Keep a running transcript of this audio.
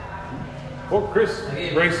Well, Chris,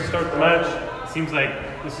 race to start the match. Seems like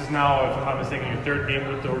this is now, if I'm not mistaken, your third game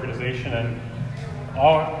with the organization, and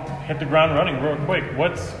all hit the ground running real quick.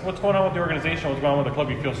 What's going on with the organization? What's going on with the club?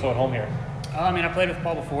 You feel so at home here? I played with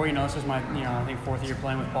Paul before. This is my, I think fourth year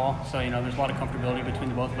playing with Paul. So, there's a lot of comfortability between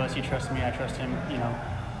the both of us. He trusts me, I trust him,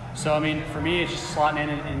 So, for me, it's just slotting in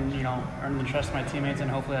and earning the trust of my teammates,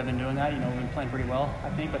 and hopefully I've been doing that. We've been playing pretty well, I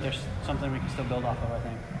think, but there's something we can still build off of, I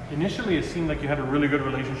think. Initially, it seemed like you had a really good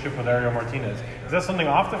relationship with Ariel Martinez. Is that something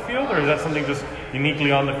off the field, or is that something just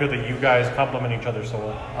uniquely on the field that you guys complement each other so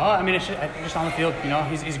well? It's just on the field.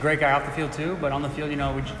 He's a great guy off the field too, but on the field,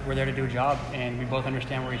 we're there to do a job, and we both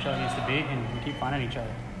understand where each other needs to be, and we keep finding each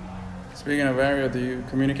other. Speaking of Ariel, do you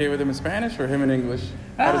communicate with him in Spanish or him in English?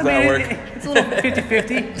 How does that work? It's a little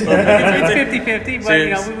 50-50. It's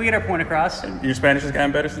 50-50, but we get our point across. Your Spanish has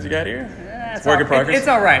gotten better since you got here? It's work in progress? It's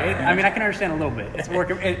all right. I can understand a little bit. It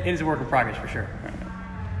is a work in progress for sure.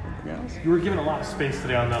 You were given a lot of space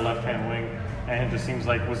today on that left-hand wing, and it just seems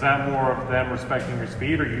like, was that more of them respecting your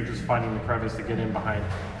speed, or you just finding the crevice to get in behind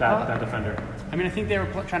that defender? I think they were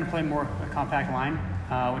trying to play more a compact line,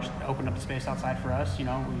 which opened up the space outside for us.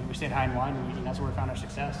 We stayed high in line, and that's where we found our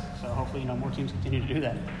success. So hopefully, more teams continue to do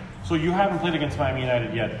that. So you haven't played against Miami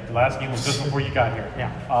United yet. The last game was just before you got here.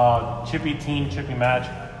 Yeah. Chippy team, chippy match.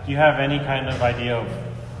 Do you have any kind of idea of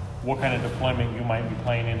what kind of deployment you might be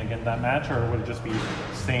playing in against that match, or would it just be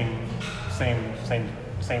same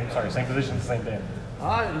position, same day?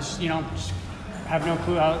 Just have no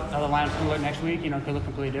clue how the lineup's going to look next week. It could look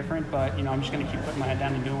completely different, but I'm just going to keep putting my head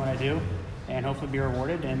down and doing what I do, and hopefully be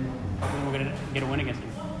rewarded, and hopefully we'll get a win against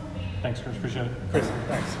them. Thanks, Chris. Appreciate it. Chris,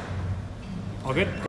 thanks. All good.